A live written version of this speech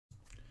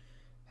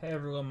Hey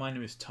everyone, my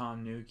name is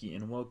Tom Nuki,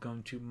 and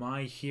welcome to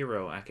My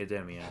Hero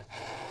Academia,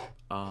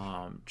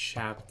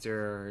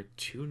 chapter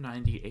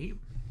 298.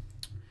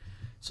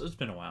 So it's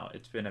been a while.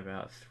 It's been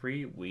about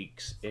 3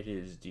 weeks. It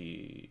is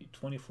the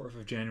 24th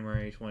of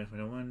January,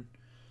 2021.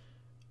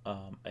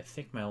 I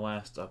think my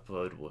last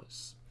upload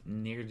was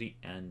near the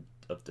end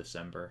of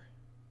December.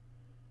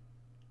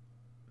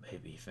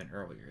 Maybe even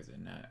earlier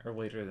than that, or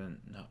later than,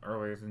 no,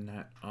 earlier than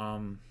that.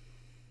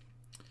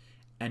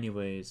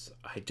 Anyways,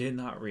 I did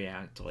not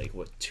react to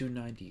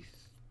 293.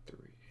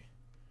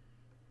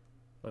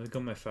 Let me go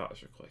to my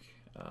files real quick.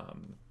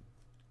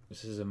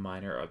 This is a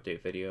minor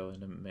update video in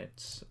the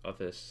midst of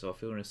this, so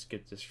if you want to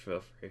skip this,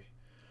 feel free.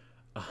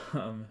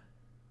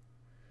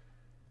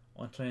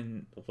 Once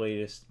my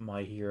latest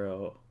My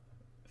Hero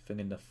thing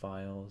in the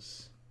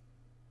files,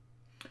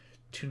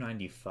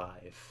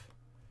 295.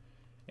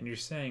 And you're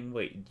saying,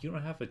 wait, you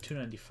don't have a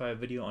 295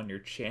 video on your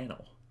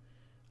channel?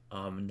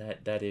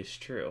 That is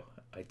true.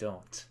 I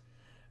don't,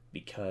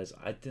 because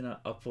I did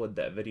not upload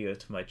that video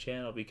to my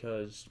channel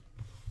because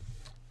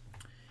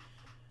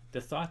the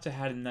thoughts I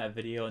had in that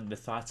video and the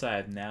thoughts I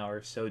have now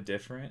are so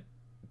different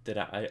that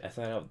I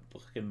thought I would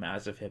look like a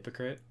massive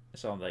hypocrite.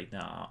 So I'm like,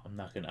 nah, I'm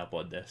not gonna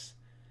upload this.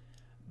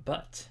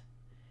 But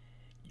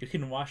you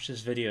can watch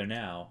this video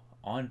now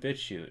on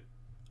BitChute,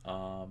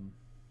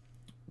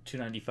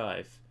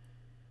 295,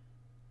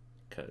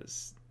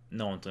 because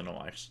no one's gonna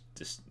watch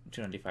this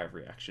 295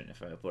 reaction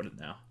if I upload it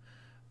now.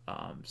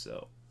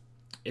 So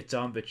it's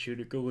on BitChute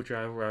or Google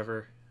Drive,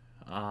 wherever.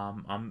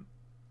 I've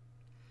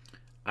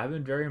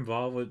been very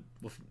involved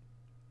with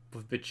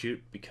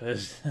BitChute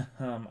because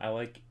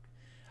I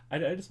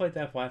just like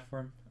that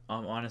platform.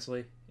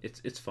 Honestly,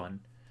 it's fun.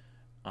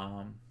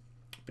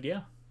 But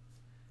yeah,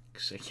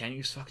 because I can't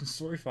use fucking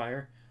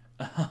Storyfire.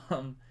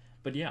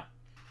 But yeah,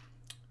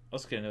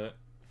 let's get into it.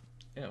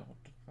 Ew,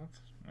 what the fuck?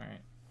 All right.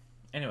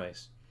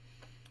 Anyways,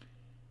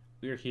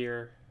 we're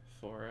here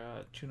for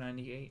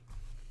 298.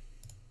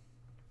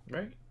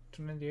 Right?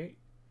 298?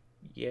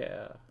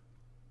 Yeah.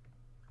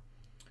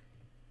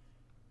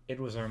 It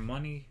was our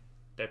money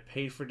that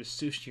paid for the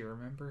sushi,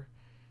 remember?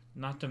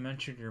 Not to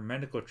mention your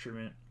medical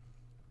treatment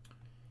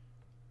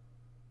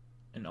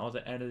and all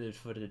the edited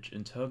footage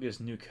in Toga's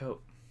new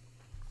coat.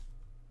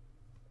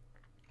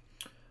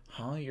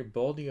 Huh? Your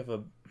baldy of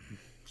a...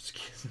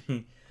 Excuse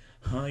me.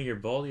 Huh? Your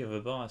baldy of a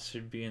boss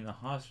should be in the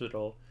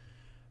hospital,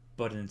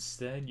 but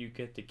instead you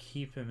get to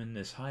keep him in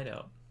this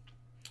hideout.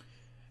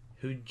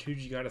 Who'd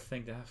you gotta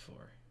thank that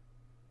for?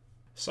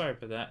 Sorry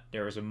about that.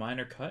 There was a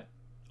minor cut.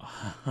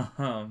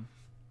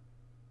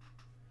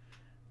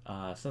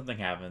 Something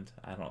happened.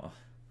 I don't know.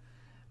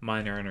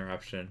 Minor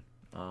interruption.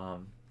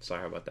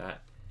 Sorry about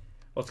that.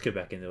 Let's get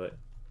back into it.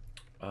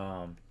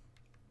 Your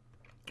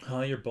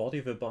baldy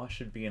of a boss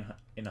should be in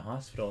a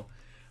hospital,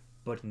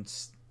 but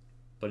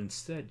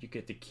instead you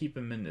get to keep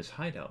him in this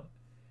hideout.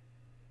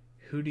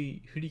 Who do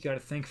you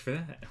gotta thank for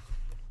that?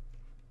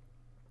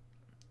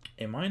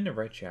 Am I in the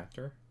right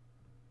chapter?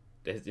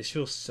 This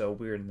feels so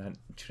weird in that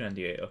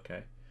 298.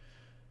 Okay.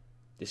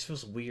 This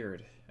feels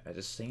weird. At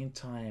the same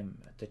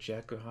time, at the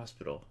Jacko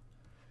Hospital,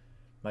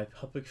 my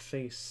public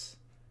face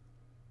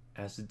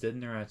as the Dead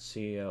Neuron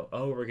CEO.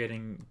 Oh, we're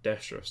getting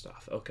Destro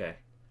stuff. Okay.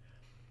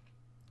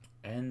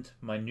 And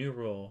my new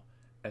role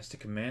as the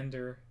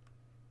commander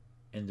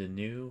in the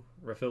new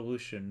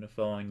revolution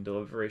following the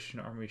Liberation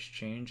Army's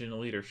change in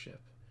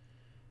leadership.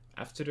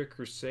 After the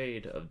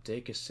crusade of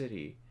Deka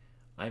City,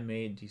 I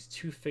made these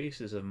two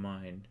faces of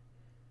mine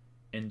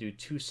into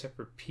two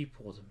separate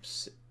people.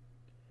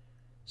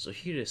 So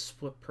he just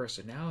split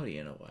personality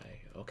in a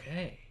way.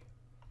 Okay.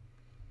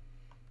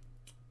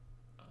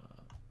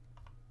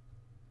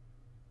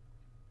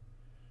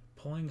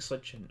 Pulling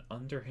such an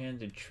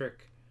underhanded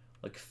trick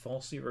like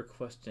falsely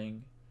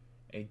requesting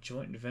a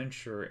joint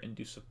venture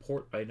into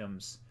support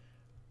items,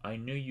 I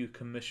knew you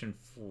commission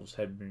fools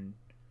had been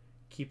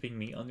keeping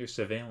me under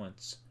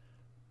surveillance,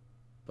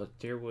 but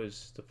there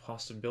was the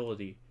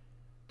possibility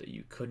that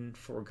you couldn't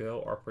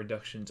forego our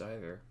productions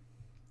either.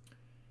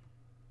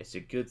 It's a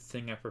good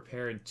thing I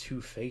prepared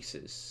two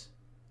faces.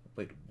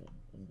 Wait,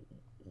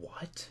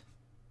 what?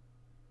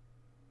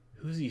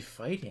 Who's he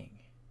fighting?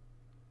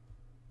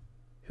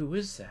 Who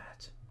is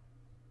that?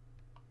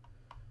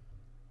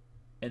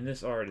 And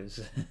this art is...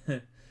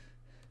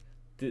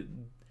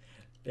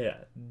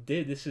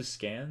 this is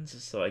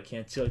scans, so I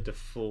can't see the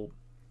full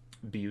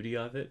beauty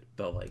of it,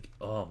 but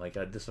oh my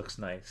god, this looks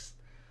nice.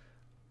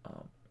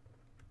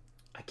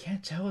 I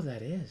can't tell what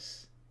that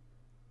is.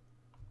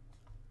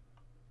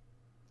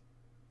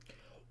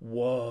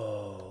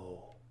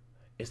 Whoa.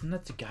 Isn't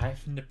that the guy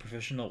from the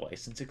professional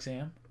license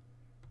exam?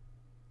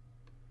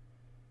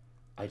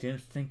 I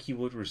didn't think he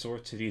would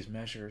resort to these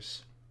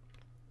measures.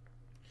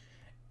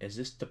 Is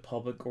this the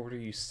public order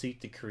you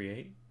seek to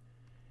create?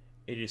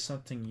 It is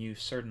something you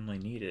certainly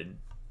needed.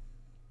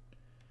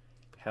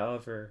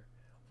 However,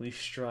 we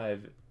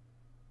strive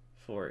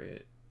for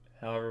it.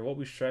 However, what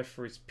we strive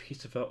for is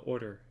peace without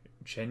order,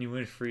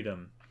 genuine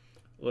freedom.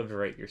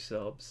 Liberate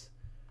yourselves.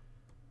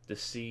 The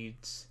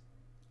seeds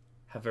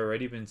have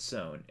already been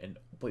sown. And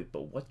wait,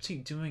 but what's he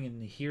doing in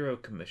the Hero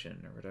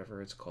Commission or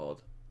whatever it's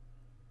called?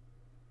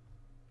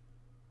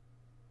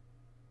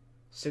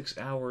 6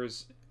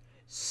 hours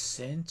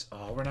since.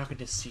 Oh, we're not going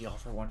to see All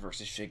for One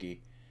versus Shiggy.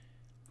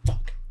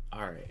 Fuck.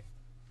 All right.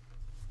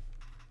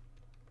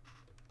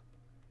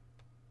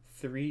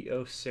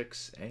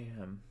 3:06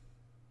 a.m.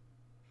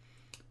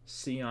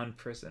 Sion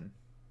Prison.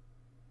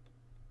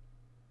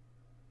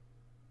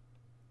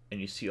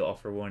 And you see All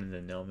for One in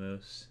the No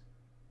Moose.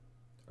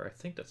 Or I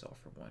think that's All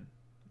for One.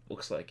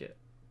 Looks like it.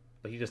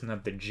 But he doesn't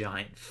have the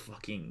giant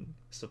fucking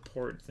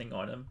support thing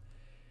on him.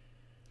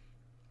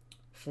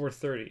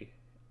 4:30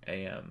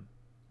 a.m.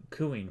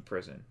 Kuin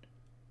Prison.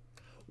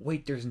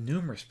 Wait, there's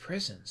numerous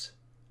prisons.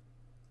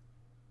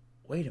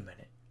 Wait a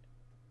minute.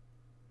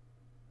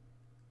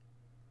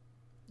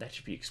 That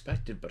should be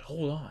expected, but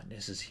hold on,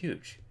 this is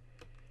huge.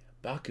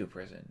 Baku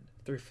Prison,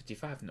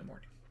 3:55 in the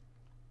morning.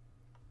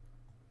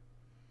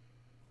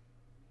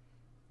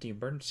 The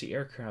emergency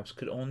aircrafts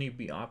could only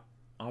be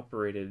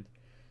operated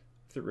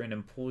through an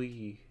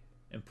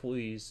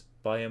employee's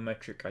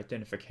biometric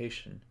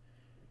identification,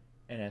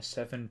 and as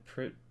 7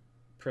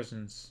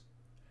 prisons.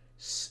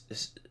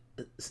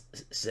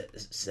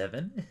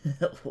 7?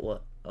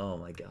 What? Oh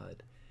my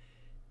god.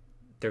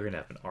 They're gonna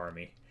have an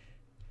army.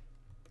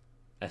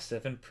 As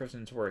 7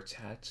 prisons were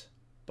attacked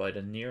by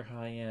the near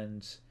high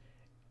ends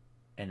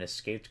and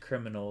escaped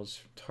criminals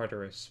from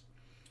Tartarus,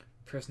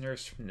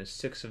 prisoners from the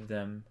 6 of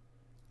them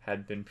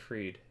had been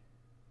freed.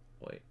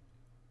 Wait.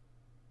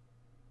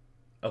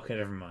 Okay,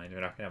 never mind.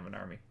 They're not gonna have an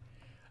army.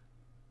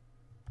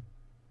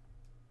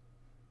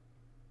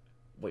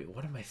 Wait,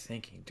 what am I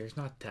thinking? There's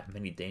not that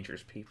many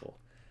dangerous people.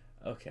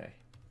 Okay.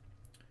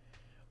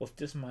 With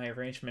this, my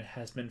arrangement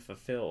has been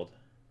fulfilled.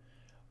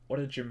 What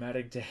a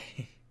dramatic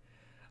day.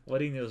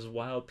 Letting those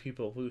wild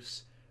people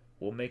loose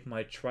will make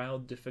my trial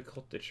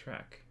difficult to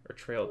track. Or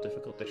trail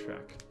difficult to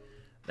track.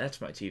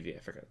 That's my TV I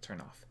forgot to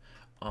turn off.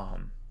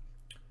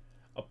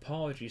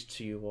 Apologies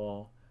to you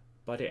all,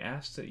 but I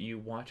ask that you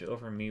watch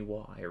over me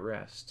while I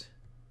rest.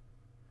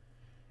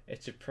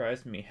 It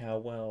surprised me how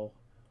well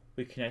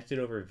we connected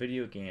over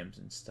video games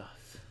and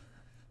stuff.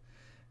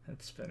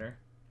 That's Spinner.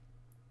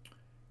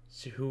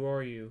 So who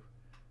are you?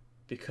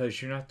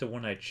 Because you're not the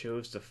one I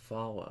chose to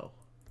follow.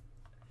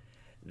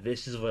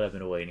 This is what I've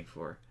been waiting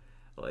for.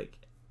 Like,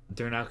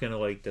 they're not gonna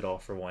like that All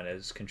for One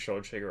as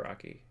controlled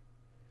Shigaraki.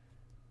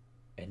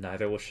 And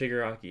neither will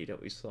Shigaraki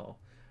that we saw.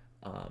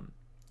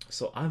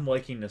 So I'm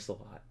liking this a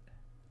lot.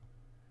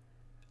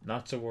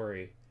 Not to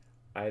worry.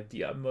 I have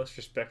the utmost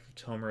respect for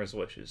Tomura's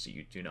wishes.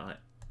 You do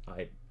not.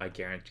 I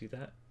guarantee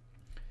that.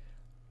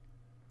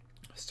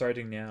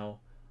 Starting now,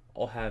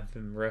 I'll have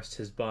him rest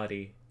his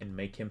body and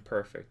make him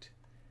perfect.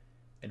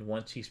 And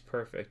once he's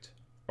perfect,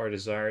 our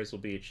desires will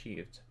be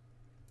achieved.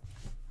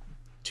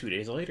 2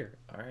 days later.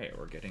 Alright,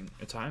 we're getting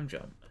a time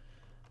jump.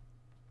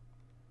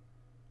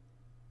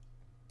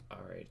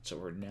 Alright, so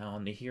we're now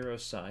on the hero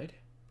side.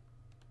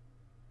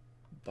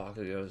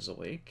 Bakugo is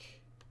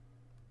awake.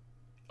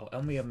 Oh,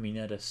 and we have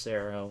Mineta,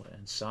 Sero,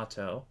 and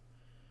Sato.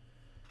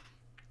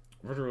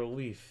 What a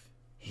relief.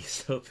 He's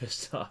so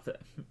pissed off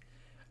at me.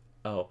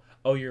 Oh,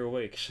 you're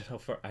awake. Shut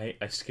up. I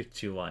skipped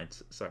 2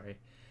 lines. Sorry.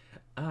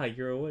 Ah,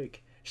 you're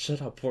awake.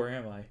 Shut up. Where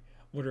am I?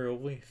 What a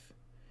relief.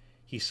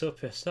 He's so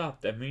pissed off.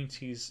 That means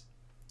he's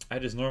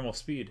at his normal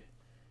speed.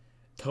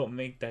 Don't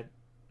make that.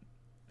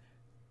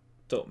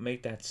 God,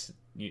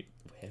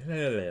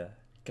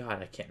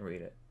 I can't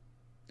read it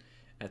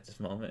at this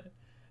moment.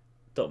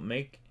 Don't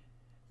make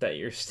that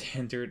your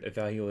standard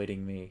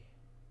evaluating me.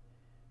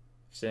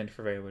 Standard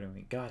for evaluating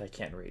me. God, I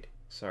can't read.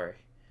 Sorry.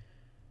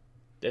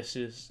 This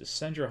is the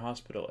Sendra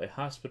Hospital, a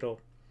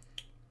hospital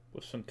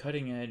with some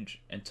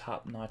cutting-edge and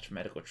top-notch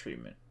medical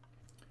treatment.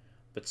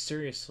 But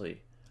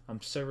seriously,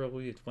 I'm so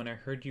relieved when I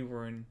heard you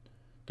were in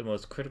the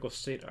most critical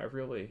state.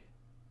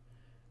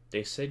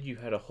 They said you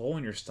had a hole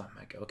in your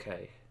stomach.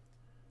 Okay.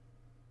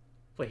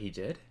 Wait, he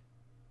did?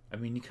 I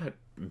mean, you got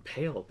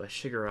impaled by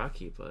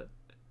Shigaraki, but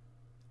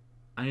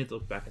I need to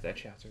look back at that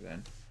chapter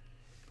then.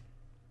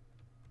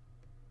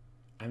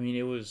 I mean,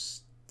 it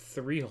was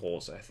 3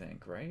 holes, I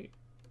think, right?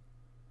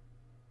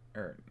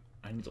 Or,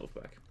 I need to look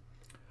back.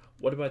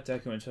 What about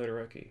Deku and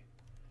Todoroki?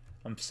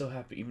 I'm so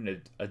happy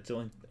even a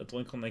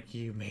delinquent like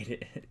you made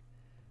it.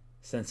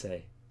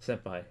 Sensei,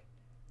 Senpai,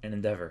 and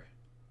Endeavor.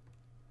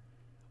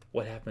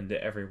 What happened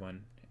to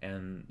everyone?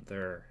 And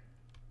they're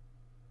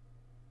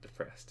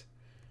depressed.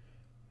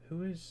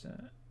 Who is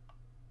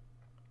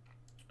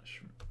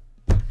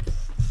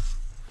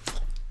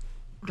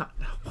God,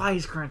 why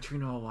is Gran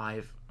Torino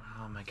alive?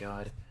 Oh my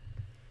god.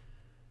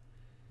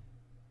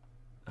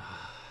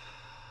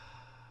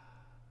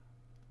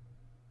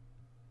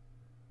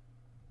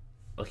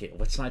 Okay,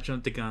 let's not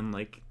jump the gun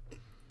like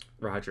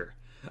Roger.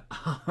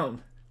 I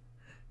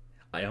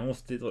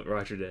almost did what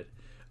Roger did.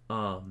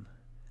 Yeah,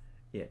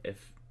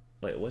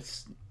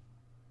 what's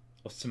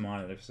the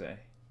monitor say?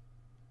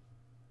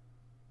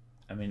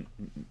 I mean,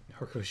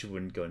 Horikoshi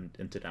wouldn't go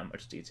into that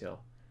much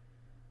detail.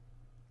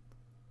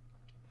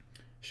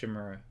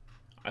 Shimura,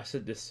 I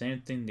said the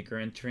same thing to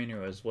Gran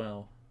Torino as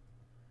well.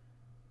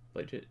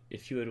 But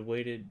if you had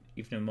waited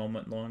even a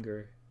moment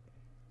longer,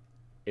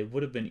 it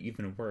would have been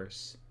even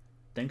worse.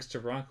 Thanks to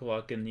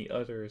Rocklock and the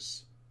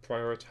others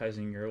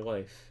prioritizing your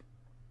life,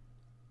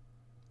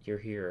 you're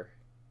here.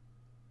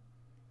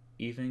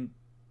 Even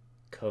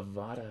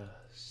Kawada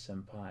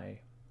senpai.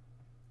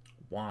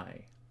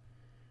 Why?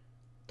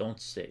 Don't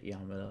say it,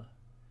 Yamada.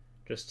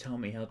 Just tell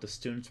me how the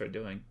students are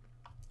doing.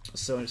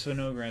 So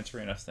no Gran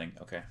Torino thing.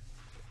 Okay.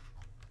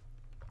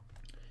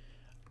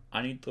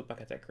 I need to look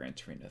back at that Gran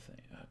Torino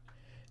thing.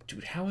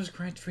 Dude, how is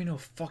Gran Torino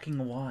fucking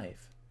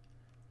alive?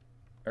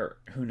 Or,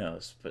 who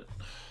knows, but...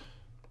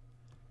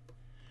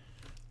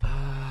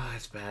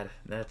 that's bad.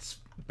 That's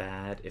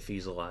bad if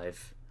he's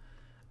alive.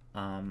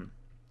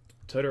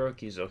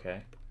 Todoroki's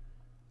okay.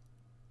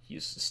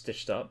 He's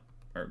stitched up,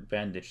 or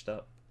bandaged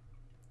up.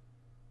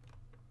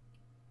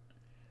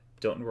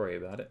 Don't worry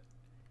about it.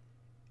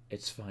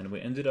 It's fine. We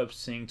ended up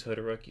seeing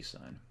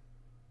Todoroki-san.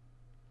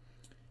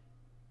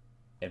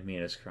 And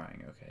Mina's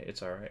crying. Okay,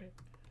 it's alright.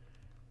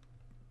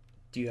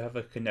 Do you have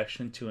a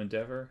connection to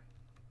Endeavor?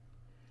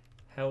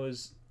 How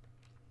is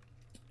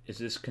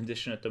this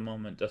condition at the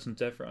moment? Does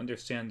Endeavor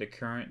understand the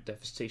current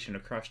devastation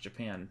across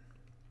Japan?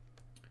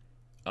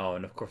 Oh,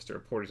 and of course the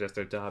reporters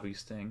after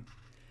Dabi's thing.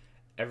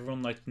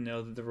 Everyone likes to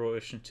know the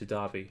relation to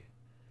Dabi.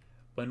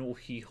 When will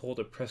he hold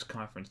a press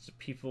conference? The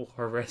people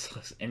are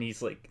restless, and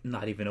he's like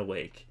not even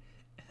awake.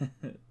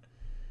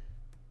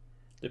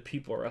 The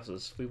people are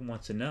restless. We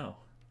want to know.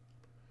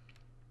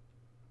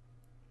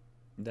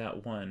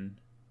 That one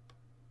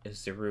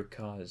is the root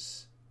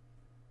cause.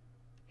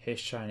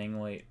 His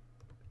shining light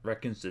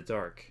reckons the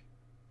dark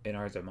in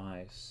our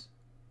demise.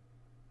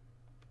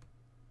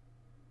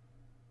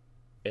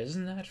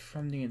 Isn't that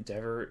from the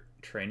Endeavor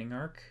training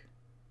arc?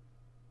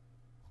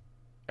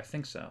 I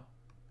think so.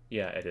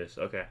 Yeah, it is.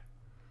 Okay.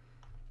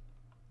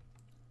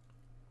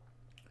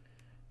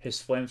 His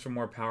flames were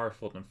more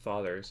powerful than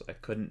Father's. I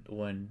couldn't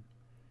win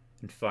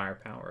in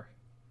firepower.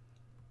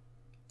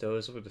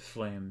 Those were the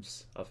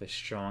flames of his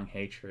strong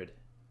hatred.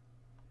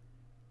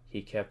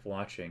 He kept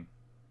watching.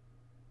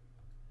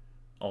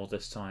 All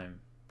this time.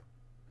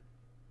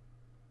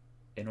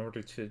 In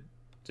order to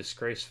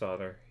disgrace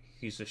Father,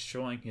 he's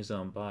destroying his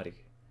own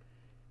body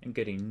and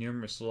getting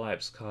numerous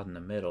lives caught in the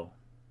middle.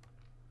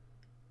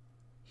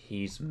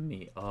 He's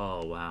me.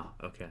 Oh, wow.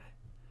 Okay.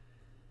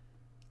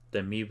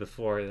 The me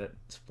before that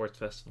sports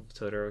festival,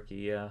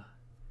 Todoroki, yeah.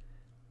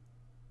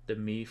 The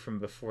me from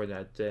before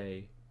that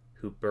day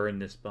who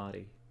burned this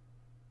body.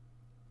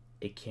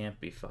 It can't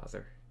be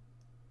Father.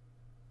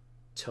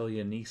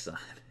 Toya Nissan.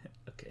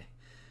 Okay.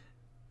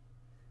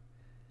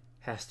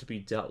 Has to be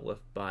dealt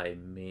with by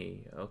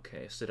me.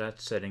 Okay, so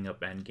that's setting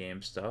up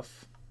endgame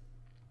stuff.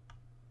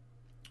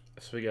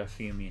 So we got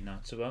Fumi and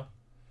Natsuba.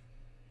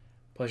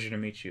 Pleasure to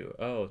meet you.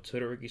 Oh,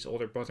 Todoroki's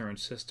older brother and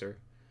sister.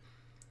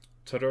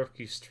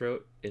 Todoroki's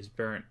throat is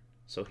burnt,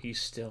 so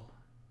he's still.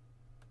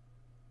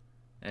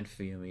 And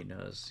Fumi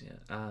knows,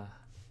 yeah.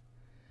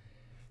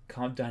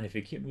 Calm down, if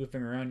you keep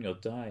moving around, you'll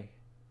die.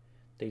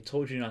 They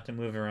told you not to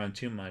move around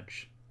too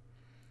much.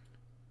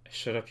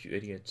 Shut up, you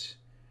idiots.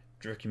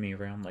 Jerking me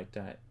around like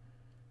that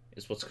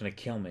is what's gonna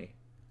kill me.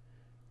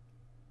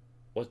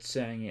 What's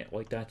saying it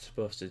like that's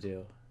supposed to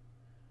do?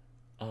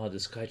 Oh,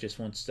 this guy just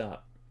won't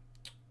stop.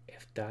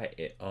 If that...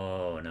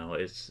 oh, no,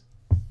 it's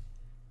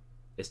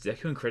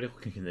Deku in critical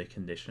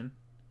condition.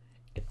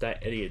 If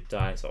that idiot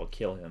dies, I'll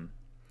kill him.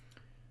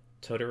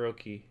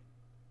 Todoroki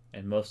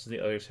and most of the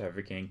others have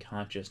regained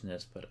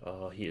consciousness, but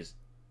oh, is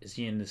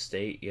he in this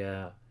state?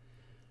 Yeah.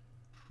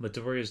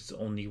 Midoriya is the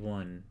only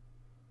one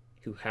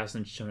who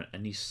hasn't shown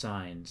any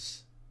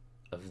signs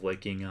of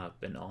waking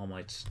up, and All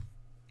Might's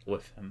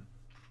with him.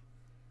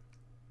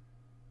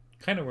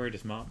 Kind of worried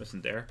his mom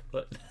isn't there,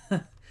 but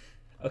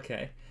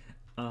okay.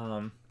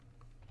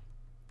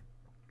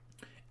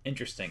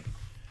 Interesting.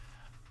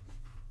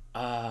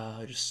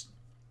 Just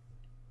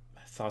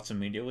thoughts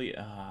immediately.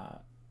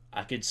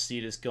 I could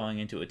see this going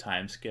into a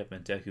time skip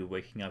and Deku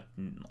waking up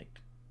in like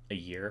a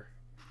year.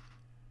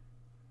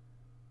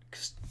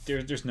 Cause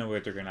there's no way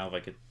they're gonna have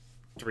like a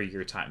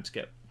 3-year time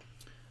skip.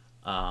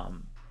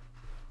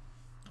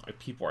 Like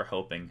people are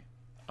hoping,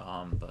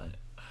 but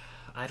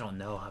I don't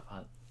know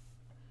about.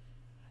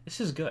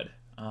 This is good.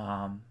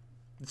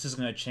 This is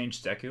gonna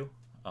change Deku,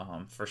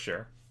 for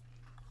sure.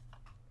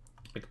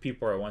 Like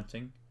people are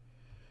wanting.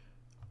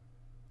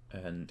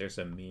 And there's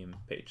a meme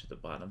page at the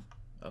bottom.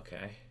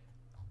 Okay.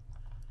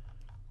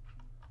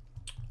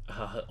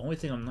 Only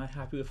thing I'm not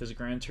happy with is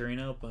Gran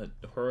Torino, but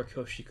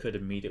Horikoshi could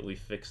immediately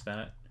fix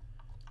that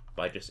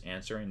by just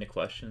answering the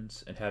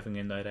questions and having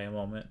a night eye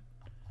moment.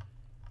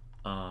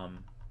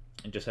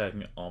 And just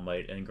having All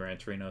Might and Gran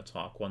Torino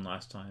talk one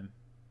last time.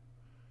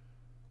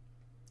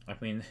 I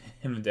mean,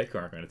 him and Deku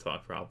aren't going to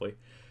talk probably,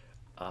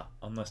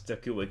 unless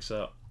Deku wakes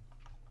up.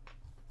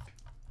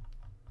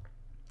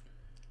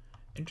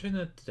 Interesting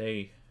that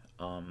they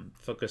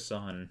focus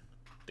on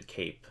the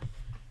cape,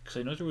 because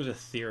I know there was a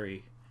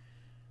theory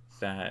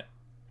that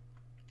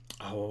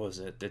what was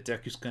it? That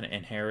Deku's going to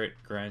inherit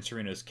Gran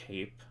Torino's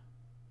cape,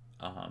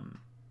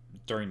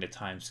 during the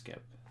time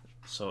skip.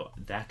 So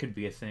that could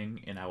be a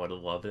thing, and I would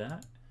love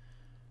that.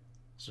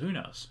 So who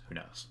knows? Who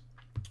knows?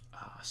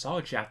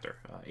 Solid chapter,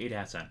 8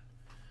 out of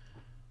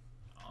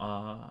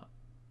 10.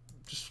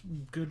 Just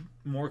good,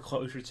 more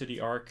closure to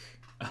the arc.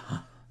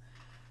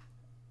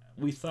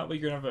 We thought we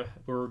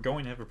were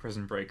going to have a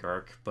Prison Break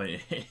arc, but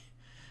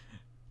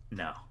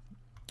no,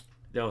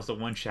 that was the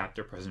one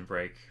chapter Prison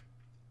Break.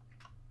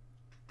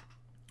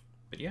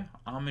 But yeah,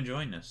 I'm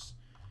enjoying this.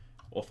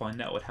 We'll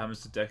find out what happens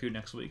to Deku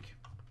next week,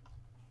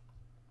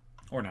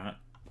 or not.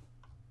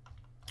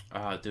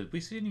 Did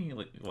we see any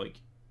like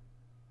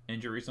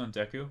injuries on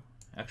Deku?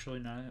 Actually,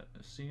 not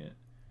see it.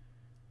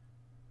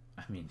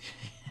 I mean,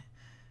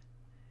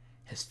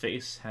 his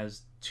face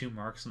has 2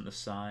 marks on the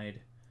side.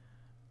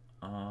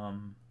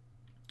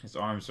 His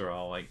arms are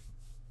all like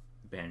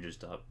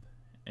bandaged up,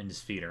 and his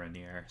feet are in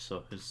the air.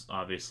 So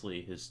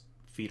obviously his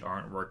feet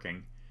aren't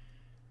working,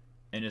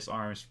 and his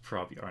arms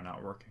probably are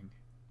not working,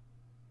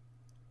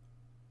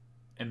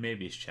 and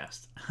maybe his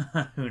chest.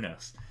 Who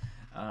knows?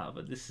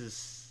 But this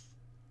is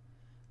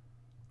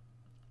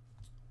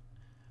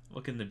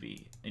looking to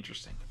be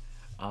interesting.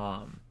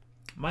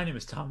 My name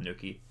is Tom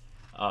Nuki.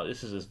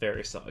 This is a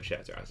very solid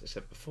chapter, as I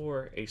said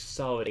before, a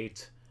solid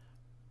 8.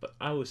 But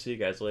I will see you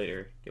guys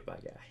later. Goodbye,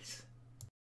 guys.